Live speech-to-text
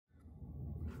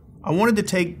I wanted to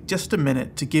take just a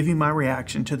minute to give you my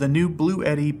reaction to the new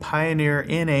Bluetti Pioneer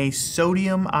NA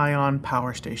sodium-ion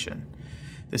power station.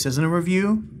 This isn't a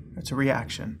review, it's a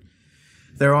reaction.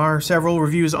 There are several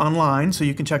reviews online, so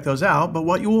you can check those out, but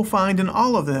what you will find in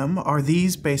all of them are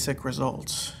these basic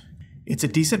results. It's a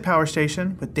decent power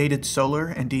station with dated solar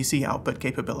and DC output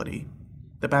capability.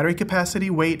 The battery capacity,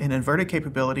 weight, and inverter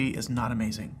capability is not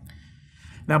amazing.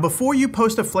 Now, before you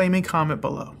post a flaming comment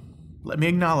below, let me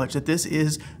acknowledge that this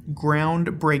is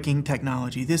groundbreaking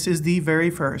technology. This is the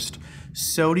very first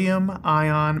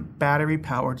sodium-ion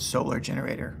battery-powered solar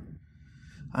generator.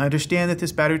 I understand that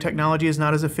this battery technology is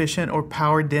not as efficient or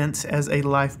power-dense as a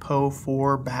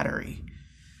LiFePO4 battery.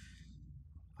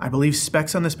 I believe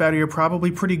specs on this battery are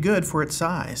probably pretty good for its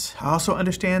size. I also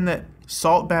understand that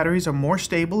salt batteries are more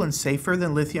stable and safer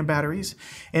than lithium batteries,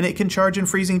 and it can charge in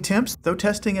freezing temps, though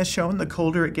testing has shown the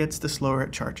colder it gets, the slower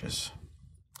it charges.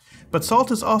 But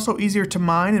salt is also easier to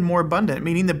mine and more abundant,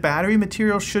 meaning the battery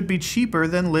material should be cheaper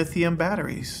than lithium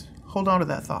batteries. Hold on to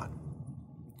that thought.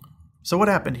 So what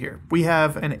happened here? We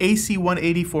have an AC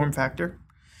 180 form factor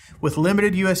with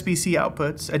limited USB-C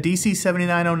outputs, a DC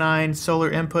 7909 solar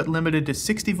input limited to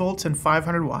 60 volts and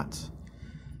 500 watts.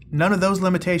 None of those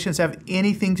limitations have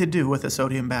anything to do with a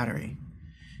sodium battery.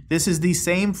 This is the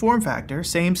same form factor,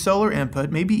 same solar input,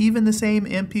 maybe even the same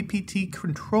MPPT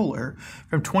controller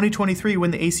from 2023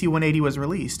 when the AC 180 was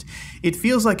released. It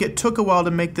feels like it took a while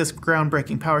to make this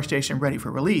groundbreaking power station ready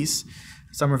for release.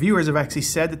 Some reviewers have actually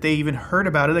said that they even heard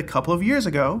about it a couple of years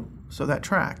ago, so that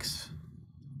tracks.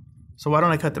 So why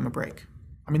don't I cut them a break?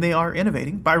 I mean, they are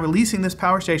innovating. By releasing this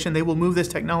power station, they will move this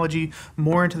technology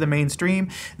more into the mainstream.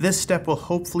 This step will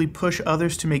hopefully push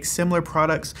others to make similar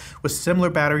products with similar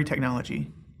battery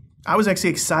technology. I was actually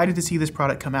excited to see this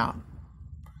product come out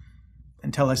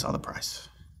until I saw the price.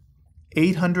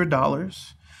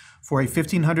 $800 for a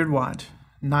 1500 watt,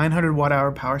 900 watt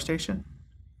hour power station?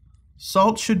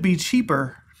 Salt should be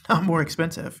cheaper, not more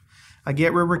expensive. I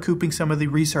get we're recouping some of the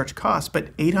research costs,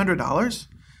 but $800?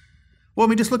 Well, I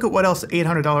mean, just look at what else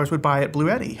 $800 would buy at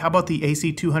Bluetti. How about the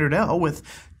AC 200L with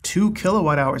 2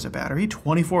 kilowatt hours of battery,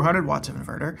 2400 watts of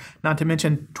inverter, not to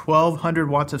mention 1200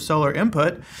 watts of solar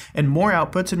input, and more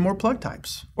outputs and more plug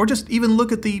types. Or just even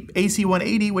look at the AC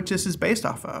 180, which this is based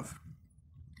off of.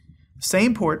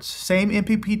 Same ports, same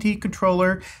MPPT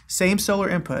controller, same solar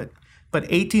input, but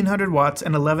 1800 watts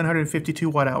and 1152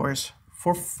 watt hours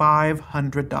for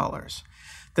 $500.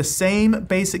 The same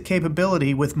basic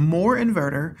capability with more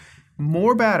inverter,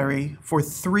 more battery for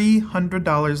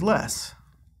 $300 less.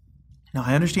 Now,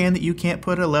 I understand that you can't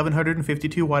put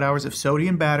 1152 watt hours of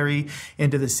sodium battery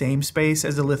into the same space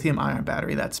as a lithium ion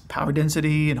battery. That's power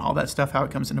density and all that stuff, how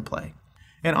it comes into play.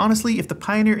 And honestly, if the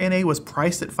Pioneer NA was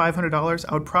priced at $500,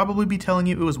 I would probably be telling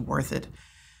you it was worth it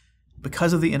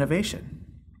because of the innovation,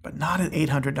 but not at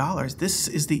 $800. This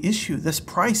is the issue. This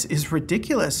price is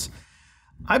ridiculous.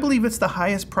 I believe it's the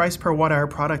highest price per watt hour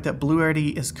product that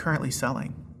Bluetti is currently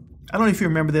selling. I don't know if you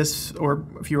remember this or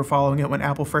if you were following it when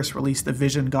Apple first released the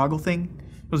Vision goggle thing.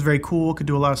 It was very cool, could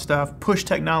do a lot of stuff, pushed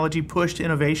technology, pushed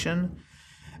innovation,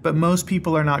 but most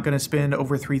people are not going to spend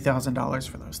over $3,000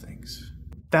 for those things.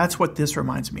 That's what this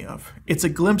reminds me of. It's a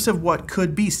glimpse of what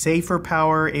could be safer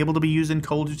power, able to be used in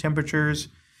colder temperatures,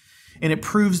 and it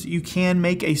proves that you can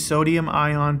make a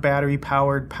sodium-ion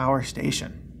battery-powered power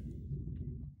station.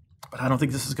 But I don't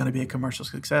think this is going to be a commercial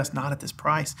success, not at this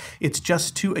price. It's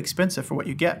just too expensive for what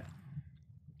you get.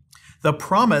 The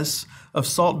promise of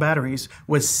salt batteries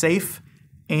was safe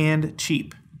and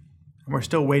cheap, and we're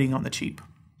still waiting on the cheap.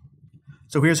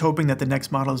 So here's hoping that the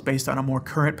next model is based on a more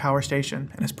current power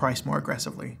station and is priced more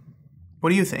aggressively.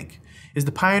 What do you think? Is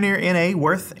the Pioneer NA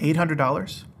worth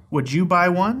 $800? Would you buy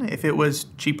one if it was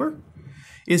cheaper?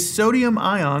 Is sodium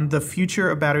ion the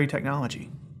future of battery technology?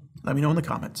 Let me know in the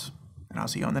comments, and I'll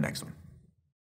see you on the next one.